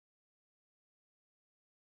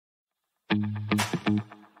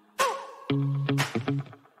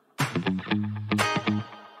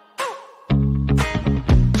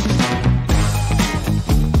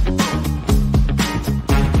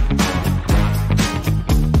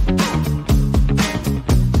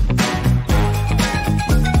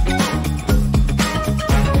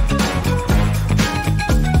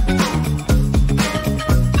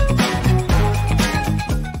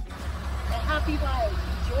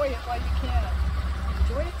enjoy it while you can.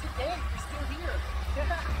 Enjoy it today. You're still here.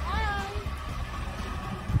 Bye.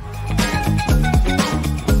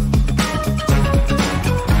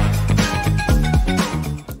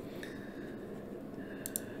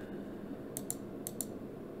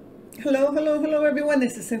 Hello, hello, hello everyone.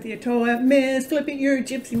 This is Cynthia Toet, Miss FlipN, your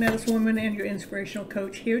Gypsy medicine woman and your inspirational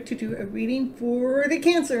coach, here to do a reading for the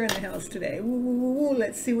Cancer in the house today. Ooh,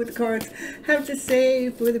 let's see what the cards have to say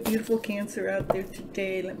for the beautiful Cancer out there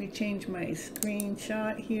today. Let me change my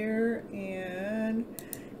screenshot here and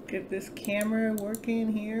get this camera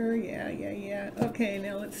working here. Yeah. Okay,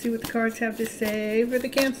 now let's see what the cards have to say for the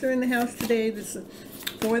Cancer in the house today. This is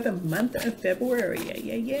for the month of February.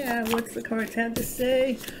 Yeah. What's the cards have to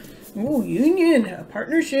say? Oh, union, a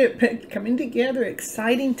partnership, coming together,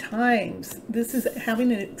 exciting times. This is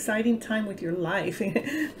having an exciting time with your life.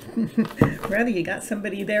 Whether you got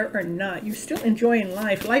somebody there or not, you're still enjoying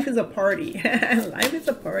life. Life is a party. Life is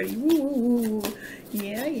a party. Woo.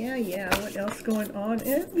 Yeah. What else going on?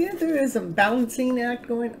 Yeah, there is a balancing act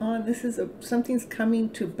going on. This is something's coming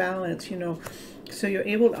to balance, you know. So you're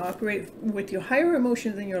able to operate with your higher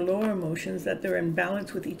emotions and your lower emotions, that they're in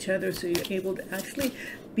balance with each other, so you're able to actually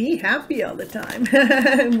be happy all the time.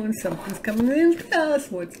 When something's coming in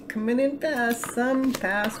fast, what's coming in fast? Some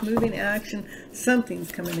fast moving action,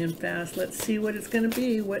 something's coming in fast. Let's see what it's going to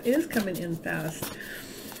be. What is coming in fast?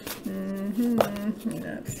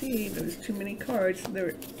 Let's see, there's too many cards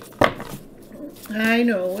there. I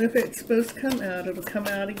know, if it's supposed to come out, it'll come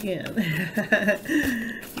out again.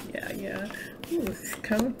 Yeah. Ooh,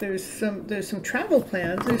 there's some travel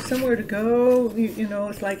plans. There's somewhere to go. You know,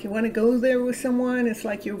 it's like you want to go there with someone. It's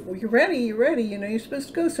like you're ready. You know, you're supposed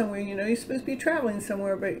to go somewhere. You know, you're supposed to be traveling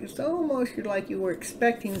somewhere, but it's almost like you were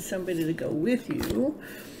expecting somebody to go with you.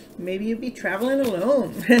 Maybe you'd be traveling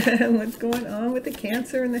alone. What's going on with the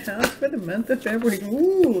Cancer in the house for the month of February?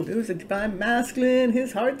 Ooh, there's a divine masculine.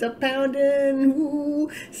 His heart's a pounding.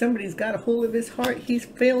 Ooh, somebody's got a hold of his heart. He's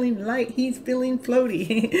feeling light. He's feeling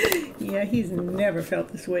floaty. Yeah, he's never felt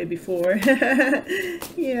this way before.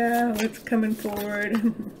 Yeah, what's coming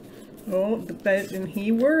forward? Oh, but and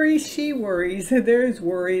he worries, she worries. There's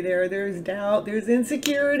worry there. There's doubt. There's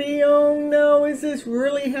insecurity. Oh no, is this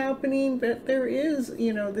really happening? But there is,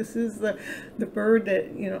 you know, this is the bird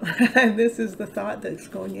that, you know, this is the thought that's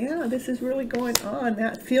going, yeah, this is really going on.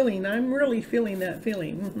 That feeling, I'm really feeling that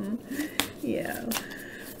feeling. Yeah.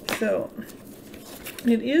 So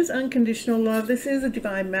it is unconditional love. This is a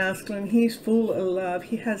divine masculine. He's full of love.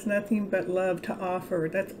 He has nothing but love to offer.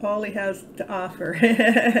 That's all he has to offer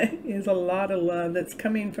is a lot of love that's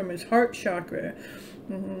coming from his heart chakra.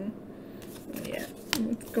 Yeah.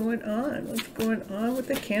 What's going on? What's going on with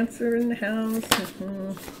the Cancer in the house?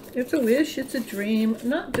 It's a wish, it's a dream,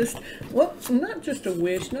 not just a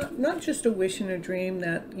wish, not just a wish and a dream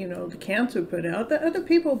that, you know, the Cancer put out. The other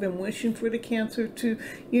people have been wishing for the Cancer to,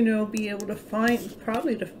 you know, be able to find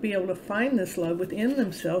this love within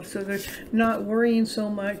themselves, so they're not worrying so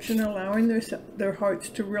much and allowing their hearts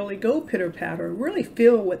to really go pitter-patter, really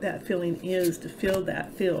feel what that feeling is, to feel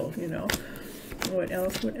that feel, you know. What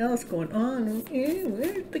else going on?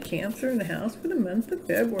 Where's the Cancer in the house for the month of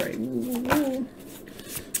February? Ooh.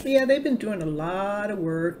 Yeah, they've been doing a lot of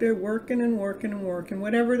work. They're working and working and working.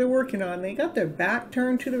 Whatever they're working on, they got their back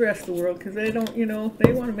turned to the rest of the world, because they don't, you know,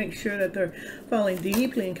 they want to make sure that they're falling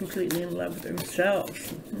deeply and completely in love with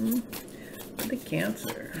themselves. The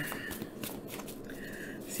Cancer.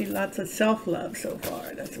 See lots of self-love so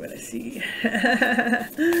far. That's what I see.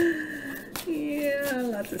 Yeah,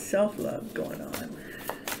 lots of self-love going on.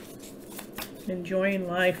 Enjoying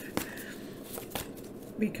life,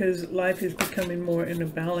 because life is becoming more in a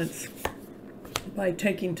balance by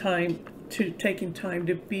taking time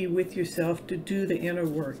to be with yourself, to do the inner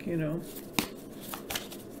work, you know.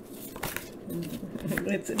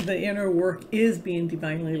 The inner work is being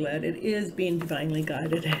divinely led. It is being divinely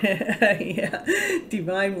guided. Yeah,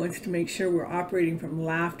 divine wants to make sure we're operating from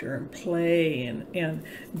laughter and play and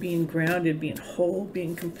being grounded, being whole,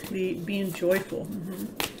 being complete, being joyful.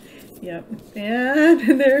 Yep,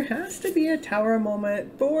 and there has to be a tower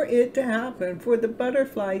moment for it to happen, for the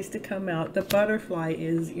butterflies to come out. The butterfly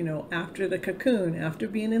is, you know, after the cocoon, after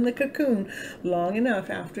being in the cocoon long enough,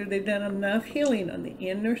 after they've done enough healing on the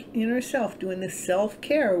inner self, doing the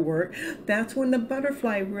self-care work, that's when the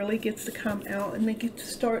butterfly really gets to come out and they get to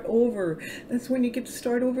start over. That's when you get to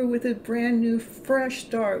start over with a brand new, fresh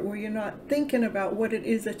start, where you're not thinking about what it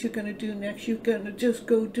is that you're going to do next. You're going to just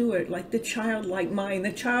go do it, like the childlike mind.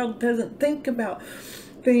 The child doesn't think about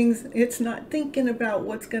things. It's not thinking about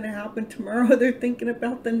what's going to happen tomorrow. They're thinking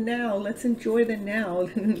about the now. Let's enjoy the now.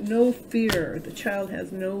 No fear. The child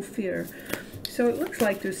has no fear. So So it looks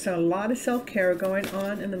like there's a lot of self-care going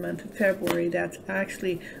on in the month of February that's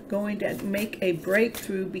actually going to make a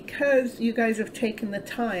breakthrough, because you guys have taken the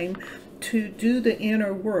time to do the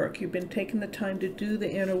inner work. You've been taking the time to do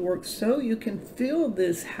the inner work so you can feel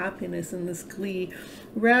this happiness and this glee,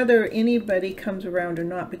 whether anybody comes around or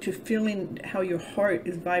not, but you're feeling how your heart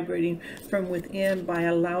is vibrating from within by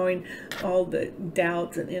allowing all the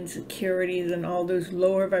doubts and insecurities and all those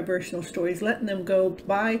lower vibrational stories, letting them go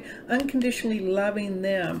by unconditionally loving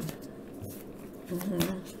them.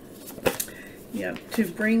 Yeah, to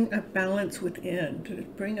bring a balance within. To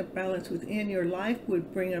bring a balance within your life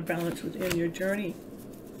would bring a balance within your journey.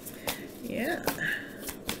 Yeah.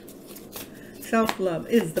 Self-love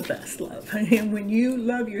is the best love. And when you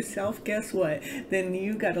love yourself, guess what? Then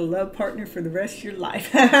you got a love partner for the rest of your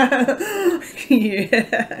life.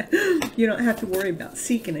 Yeah. You don't have to worry about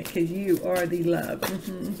seeking it, because you are the love.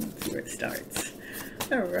 That's where it starts.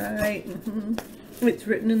 All right. It's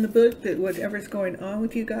written in the book that whatever's going on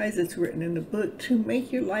with you guys, it's written in the book to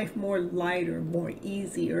make your life more lighter, more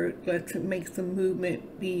easier, to make the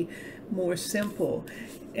movement be more simple.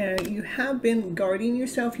 You have been guarding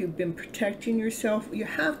yourself, you've been protecting yourself. You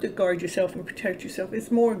have to guard yourself and protect yourself.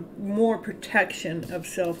 It's more protection of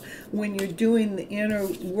self when you're doing the inner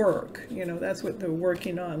work. You know, that's what they're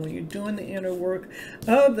working on. When you're doing the inner work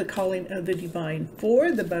of the calling of the divine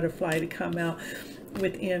for the butterfly to come out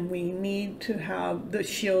within, we need to have the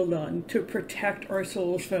shield on to protect our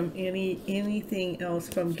souls from anything else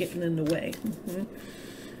from getting in the way.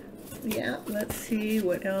 Yeah, let's see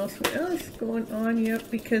what else going on. Yep,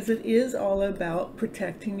 because it is all about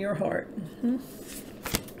protecting your heart. It's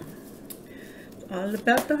all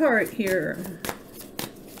about the heart here.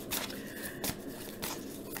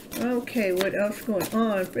 Okay, what else going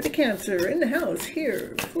on for the Cancer in the house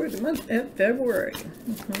here for the month of February?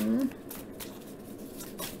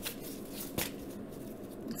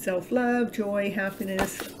 Self-love, joy,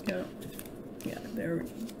 happiness, yeah, their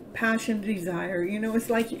passion, desire. You know, it's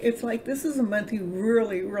like this is a month you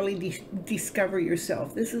really discover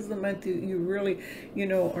yourself. This is the month that you really,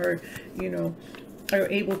 are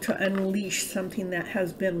able to unleash something that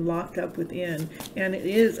has been locked up within, and it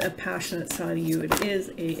is a passionate side of you. It is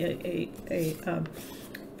a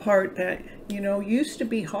part that used to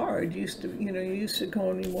be hard, you used to go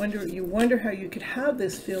and you wonder how you could have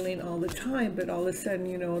this feeling all the time, but all of a sudden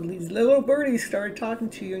these little birdies started talking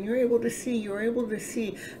to you, and you're able to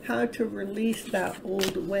see how to release that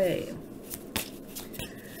old way.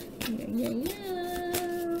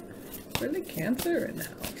 Yeah, for the Cancer in the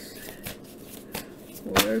house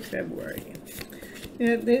for February.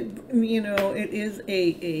 It is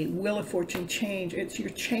a wheel of fortune change. It's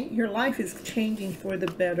your life is changing for the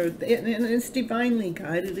better, and it's divinely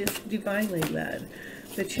guided. It's divinely led.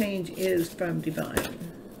 The change is from divine.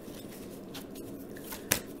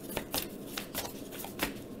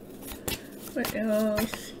 What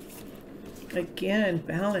else? Again,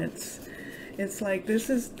 balance. It's like this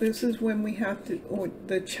is when we have to, or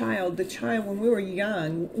the child when we were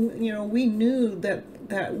young, we knew that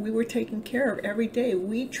we were taken care of every day.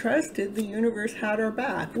 We trusted the universe had our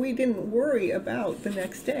back. We didn't worry about the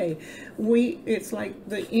next day. It's like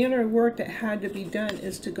the inner work that had to be done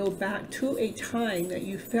is to go back to a time that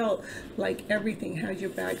you felt like everything had your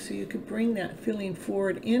back, so you could bring that feeling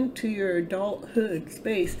forward into your adulthood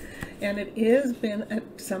space. And it has been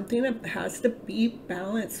something that has to be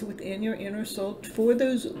balanced within your inner soul for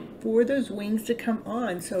those wings to come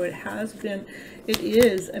on. So it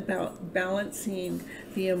is about balancing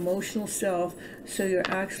the emotional self, so you're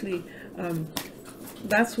actually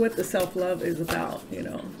that's what the self-love is about,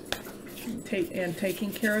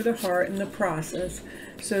 taking care of the heart in the process,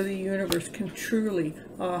 so the universe can truly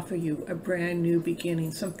offer you a brand new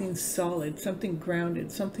beginning, something solid, something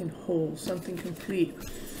grounded, something whole, something complete,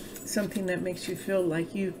 something that makes you feel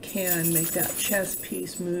like you can make that chess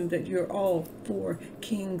piece move, that you're all four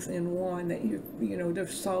kings in one, that they're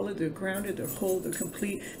solid, they're grounded, they're whole, they're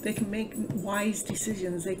complete. They can make wise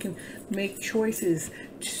decisions, they can make choices,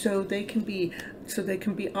 so they can be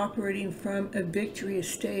operating from a victorious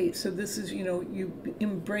state. So this is, you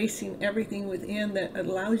embracing everything within that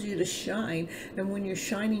allows you to shine. And when you're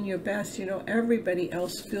shining your best, everybody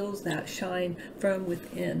else feels that shine from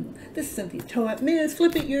within. This is Cynthia Toet, Ms.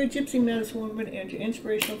 Flip It, your Gypsy medicine woman and your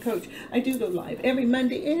inspirational coach. I do go live every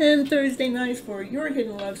Monday and Thursday nights for your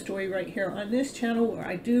hidden love story right here on this channel, where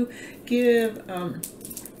I do give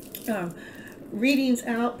readings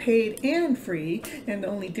out, paid and free, and the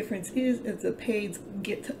only difference is the paids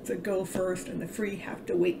get to go first and the free have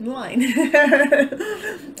to wait in line.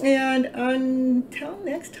 And until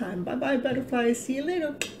next time, bye bye butterflies, see you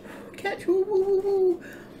later, catch, woo, woo, woo, woo.